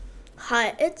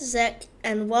Hi, it's Zach,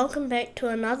 and welcome back to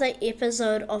another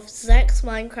episode of Zach's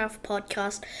Minecraft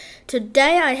podcast.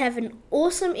 Today I have an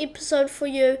awesome episode for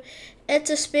you. It's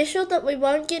a special that we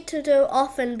won't get to do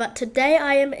often, but today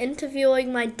I am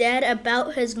interviewing my dad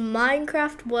about his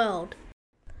Minecraft world.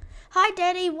 Hi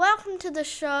Daddy, welcome to the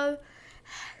show.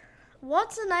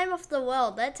 What's the name of the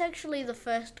world? That's actually the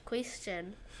first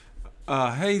question.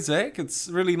 Hey Zach, it's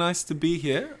really nice to be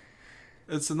here.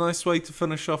 It's a nice way to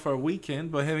finish off our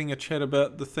weekend by having a chat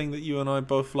about the thing that you and I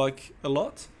both like a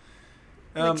lot.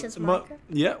 Which is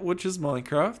Minecraft? Which is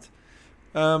Minecraft.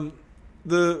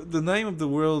 The name of the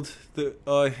world that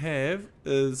I have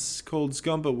is called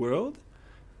Zgomba World,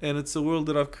 and it's a world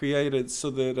that I've created so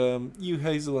that you,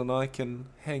 Hazel, and I can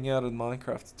hang out in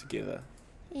Minecraft together.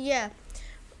 Yeah.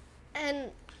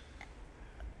 And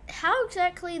how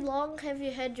exactly long have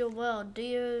you had your world? Do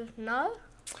you know?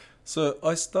 So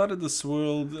I started this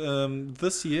world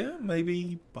this year,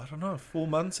 maybe, 4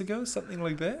 months ago, something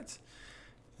like that.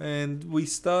 And we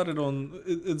started on,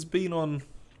 it's been on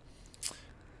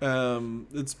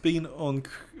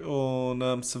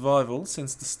survival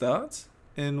since the start.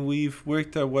 And we've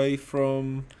worked our way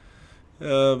from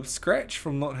scratch,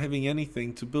 from not having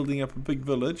anything, to building up a big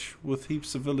village with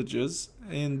heaps of villagers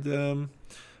and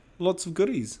lots of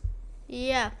goodies.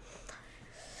 Yeah.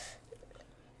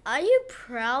 Are you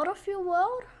proud of your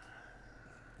world?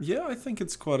 Yeah, I think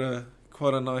it's quite a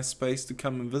nice space to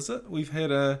come and visit. We've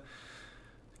had a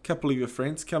couple of your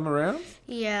friends come around.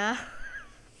 Yeah.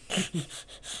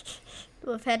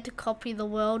 We've had to copy the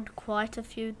world quite a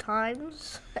few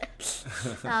times.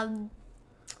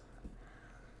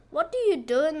 What do you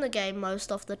do in the game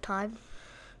most of the time?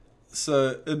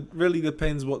 So it really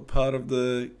depends what part of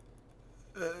the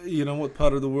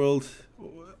world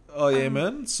I am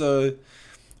in. So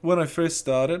when I first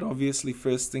started, obviously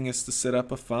first thing is to set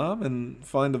up a farm and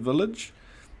find a village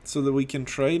so that we can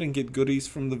trade and get goodies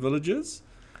from the villagers.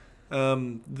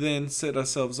 Then set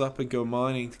ourselves up and go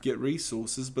mining to get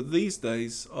resources. But these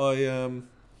days, I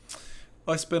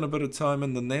spend a bit of time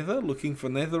in the nether looking for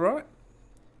netherite,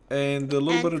 and a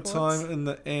little bit of time in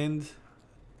the end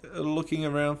looking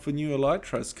around for new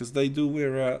elytras, because they do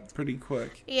wear out pretty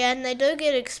quick. Yeah, and they do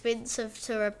get expensive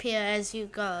to repair as you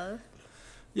go.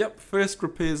 Yep, first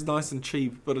repair's nice and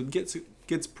cheap, but it gets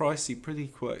pricey pretty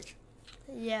quick.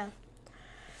 Yeah.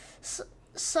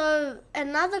 So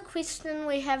another question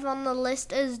we have on the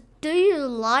list is, do you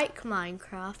like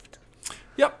Minecraft?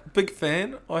 Yep, big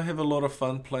fan. I have a lot of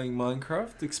fun playing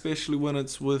Minecraft, especially when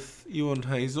it's with you and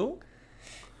Hazel.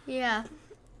 Yeah.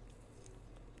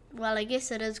 Well, I guess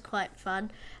it is quite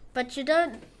fun. But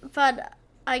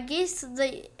I guess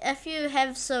if you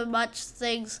have so much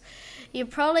things, you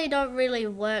probably don't really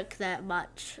work that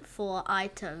much for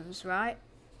items, right?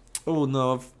 Oh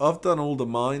no, I've done all the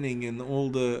mining and all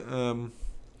the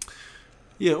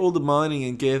mining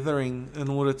and gathering in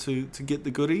order to get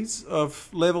the goodies. I've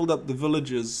leveled up the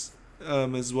villagers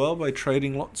as well by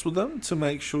trading lots with them to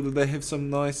make sure that they have some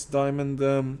nice diamond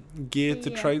gear to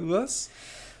trade with us.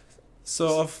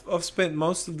 So I've spent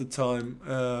most of the time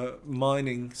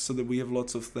mining so that we have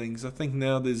lots of things. I think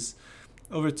now there's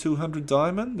over 200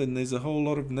 diamond and there's a whole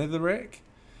lot of netherrack.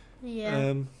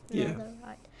 Yeah.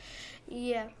 Netherite.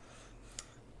 Yeah.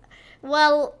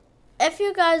 Well, if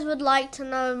you guys would like to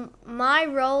know, my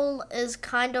role is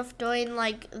kind of doing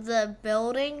like the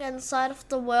building inside of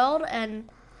the world, and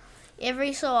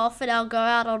every so often I'll go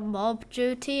out on mob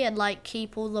duty and like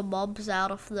keep all the mobs out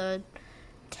of the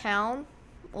town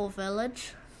or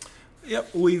village.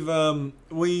 Yep,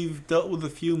 we've dealt with a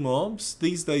few mobs.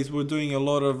 These days we're doing a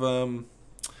lot of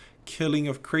killing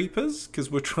of creepers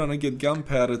because we're trying to get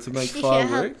gunpowder to make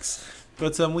fireworks.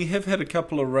 But we have had a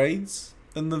couple of raids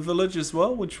in the village as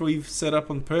well, which we've set up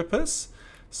on purpose.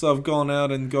 So I've gone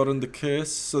out and gotten the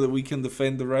curse so that we can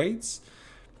defend the raids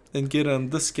and get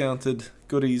discounted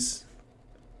goodies.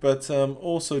 But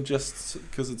also just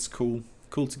because it's cool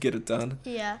to get it done.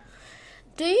 Yeah.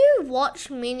 Do you watch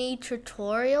many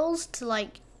tutorials to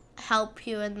like help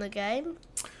you in the game?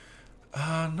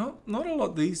 Not a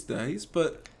lot these days,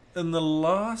 but in the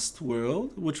last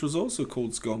world, which was also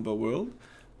called Zgomba World,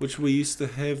 which we used to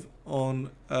have on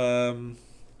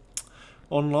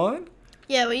online.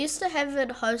 Yeah, we used to have it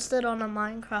hosted on a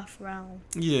Minecraft realm.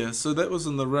 Yeah, so that was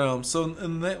in the realm. So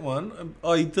in that one,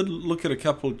 I did look at a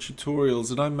couple of tutorials,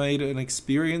 and I made an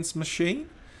experience machine,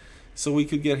 so we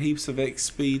could get heaps of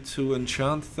XP to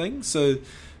enchant things. So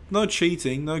no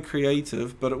cheating, no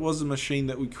creative, but it was a machine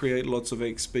that would create lots of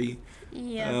XP.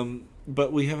 Yeah.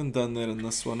 But we haven't done that in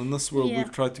this one. In this world,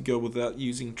 we've tried to go without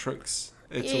using tricks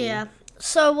at all. Yeah.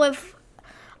 So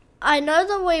I know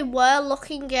that we were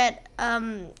looking at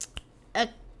a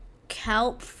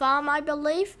kelp farm, I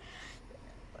believe.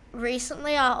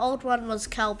 Recently, our old one was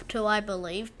kelp too, I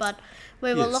believe, but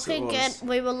we were Yes, it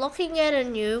was. looking at a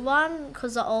new one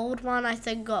because the old one I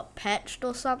think got patched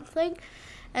or something,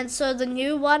 and so the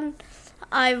new one,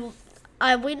 I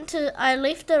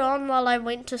left it on while I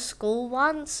went to school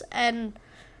once, and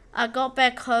I got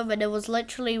back home and it was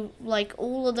literally like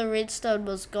all of the redstone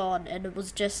was gone, and it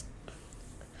was just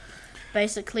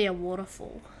basically a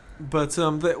waterfall. But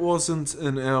that wasn't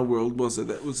in our world, was it?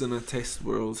 That was in a test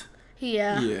world.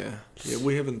 Yeah. Yeah.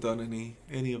 We haven't done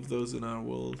any of those in our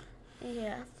world.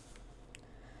 Yeah.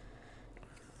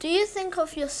 Do you think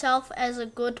of yourself as a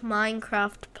good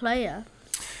Minecraft player?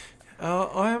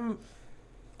 I'm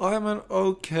an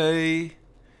okay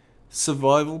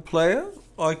survival player.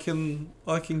 I can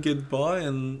get by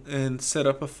and set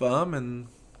up a farm and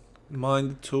mine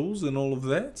the tools and all of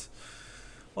that.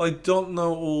 I don't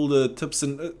know all the tips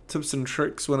and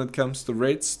tricks when it comes to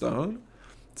redstone.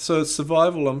 So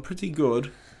survival, I'm pretty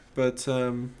good, but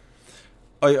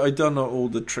I don't know all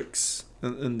the tricks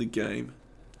in the game.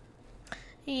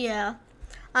 Yeah.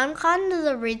 I'm kind of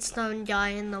the redstone guy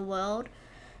in the world.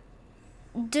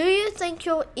 Do you think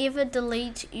you'll ever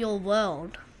delete your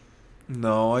world?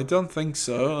 No, I don't think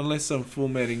so, unless I'm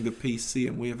formatting the PC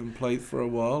and we haven't played for a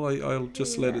while. I'll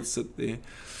just let it sit there.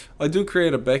 I do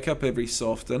create a backup every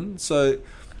so often, so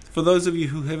for those of you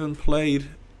who haven't played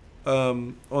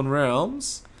on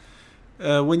Realms,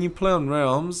 when you play on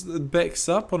Realms, it backs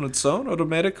up on its own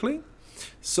automatically.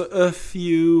 So if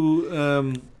you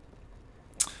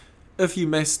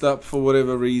messed up for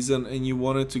whatever reason and you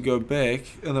wanted to go back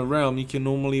in a realm, you can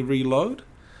normally reload.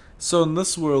 So in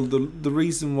this world, the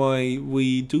reason why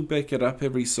we do back it up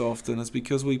every so often is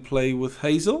because we play with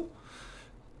Hazel,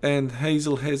 and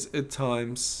Hazel has at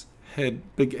times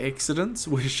had big accidents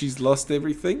where she's lost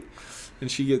everything and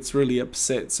she gets really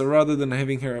upset. So rather than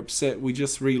having her upset, we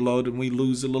just reload and we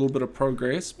lose a little bit of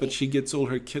progress, but she gets all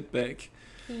her kit back.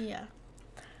 Yeah.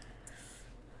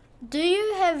 Do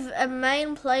you have a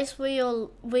main place where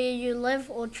you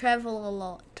live or travel a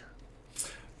lot?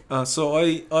 So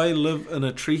I live in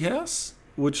a treehouse,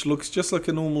 which looks just like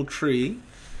a normal tree.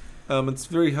 It's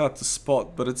very hard to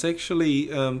spot, but it's actually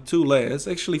 2 layers.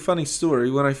 Actually, funny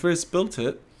story, when I first built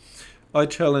it, I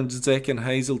challenged Zach and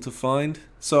Hazel to find.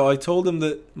 So I told them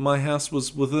that my house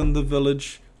was within the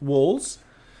village walls,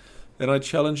 and I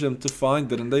challenged them to find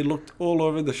it, and they looked all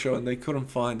over the show and they couldn't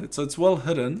find it. So it's well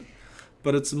hidden,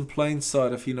 but it's in plain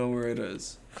sight if you know where it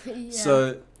is. Yeah.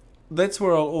 So that's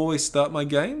where I'll always start my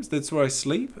games. That's where I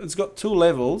sleep. It's got 2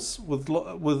 levels with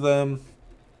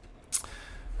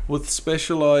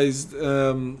specialized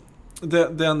down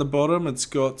the bottom. It's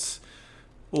got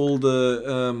all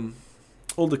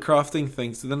the crafting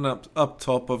things. Then up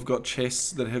top, I've got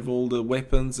chests that have all the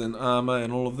weapons and armor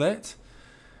and all of that,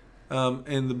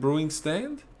 and the brewing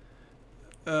stand,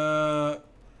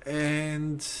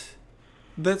 and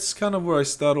that's kind of where I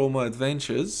start all my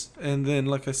adventures. And then,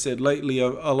 like I said, lately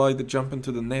I'll either jump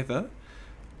into the Nether,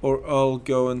 or I'll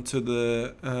go into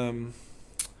the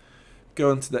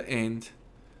end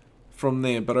from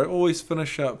there. But I always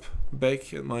finish up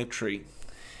back at my tree.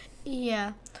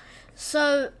 Yeah.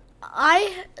 So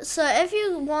if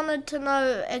you wanted to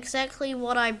know exactly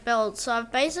what I built, so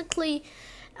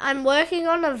I'm working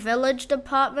on a village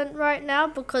department right now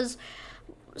because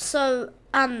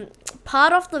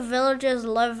part of the villagers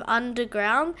live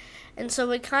underground, and so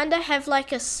we kind of have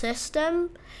like a system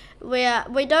where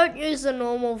we don't use the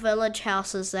normal village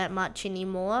houses that much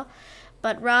anymore,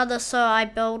 but rather so I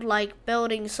build like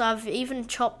buildings. So I've even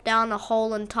chopped down a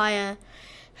whole entire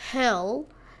hill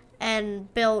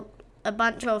and built a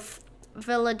bunch of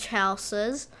village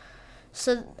houses.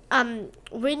 So some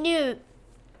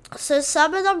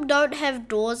of them don't have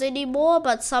doors anymore,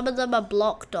 but some of them are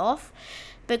blocked off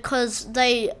because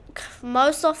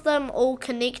most of them all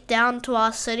connect down to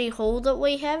our city hall that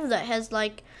we have, that has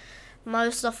like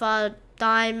most of our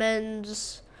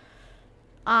diamonds,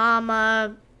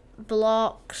 armor,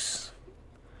 blocks,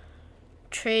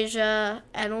 treasure,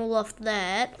 and all of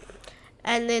that.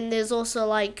 And then there's also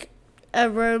like a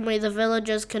room where the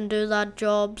villagers can do their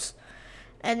jobs.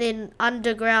 And then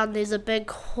underground there's a big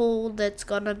hall that's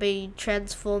gonna be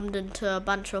transformed into a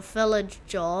bunch of village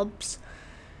jobs.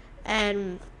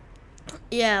 And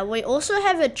yeah, we also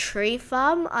have a tree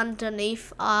farm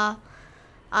underneath our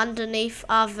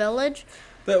village.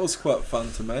 That was quite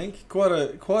fun to make. Quite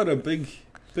a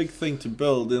big thing to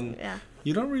build, and Yeah.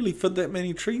 you don't really fit that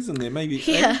many trees in there. Maybe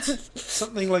 8,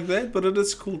 something like that. But it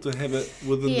is cool to have it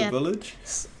within the village.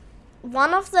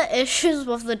 One of the issues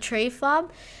with the tree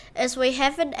farm is we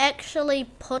haven't actually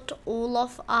put all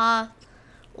of our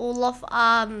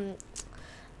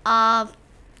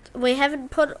We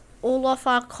haven't put all of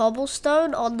our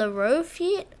cobblestone on the roof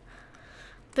yet,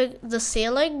 the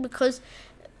ceiling, because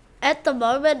at the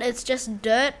moment it's just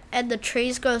dirt and the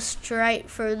trees go straight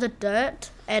through the dirt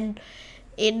and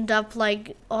end up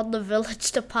like on the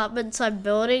village departments I'm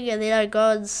building, and then I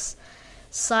go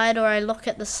inside or I look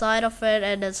at the side of it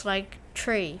and it's like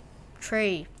tree.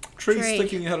 Trees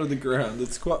sticking out of the ground.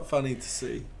 It's quite funny to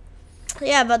see.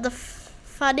 Yeah, but the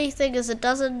funny thing is it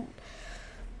doesn't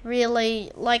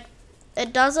really, like,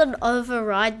 it doesn't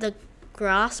override the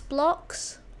grass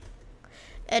blocks.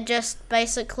 It just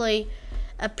basically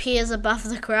appears above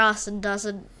the grass and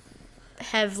doesn't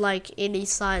have like any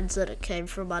signs that it came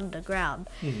from underground,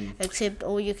 except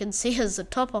all you can see is the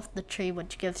top of the tree,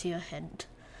 which gives you a hint.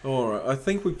 Alright, I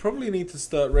think we probably need to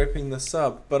start wrapping this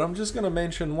up, but I'm just going to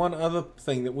mention one other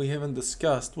thing that we haven't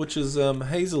discussed, which is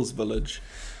Hazel's village,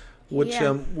 which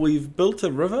we've built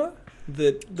a river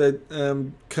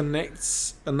that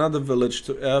connects another village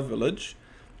to our village,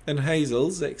 and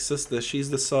Hazel, Zach's sister, she's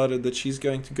decided that she's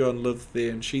going to go and live there,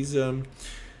 and she's done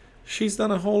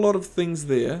a whole lot of things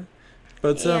there.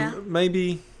 But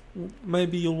maybe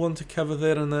you'll want to cover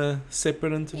that in a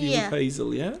separate interview with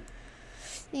Hazel, yeah?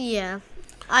 Yeah.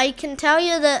 I'll tell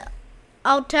you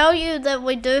that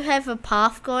we do have a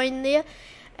path going there,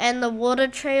 and the water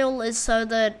trail is so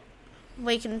that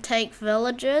we can take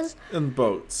villagers. In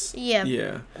boats. Yeah.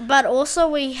 Yeah. But also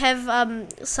we have,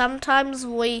 sometimes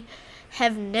we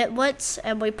have nitwits,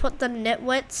 and we put the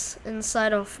nitwits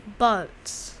inside of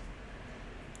boats.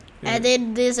 And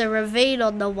then there's a ravine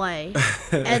on the way.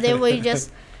 And then we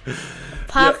just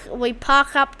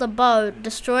park up the boat,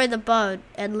 destroy the boat,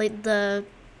 and let the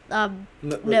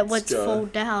nitwits fall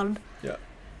down. Yeah.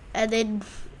 And then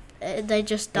they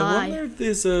just die. I wonder if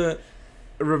there's a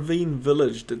ravine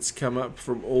village that's come up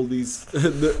from all these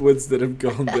nitwits that have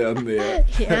gone down there.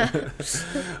 Yeah.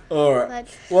 All right.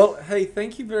 Well, hey,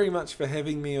 thank you very much for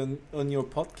having me on your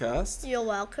podcast. You're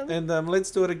welcome. And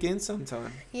let's do it again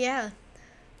sometime. Yeah.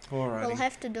 Alrighty. We'll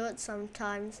have to do it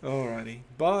sometimes. Alrighty.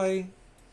 Bye.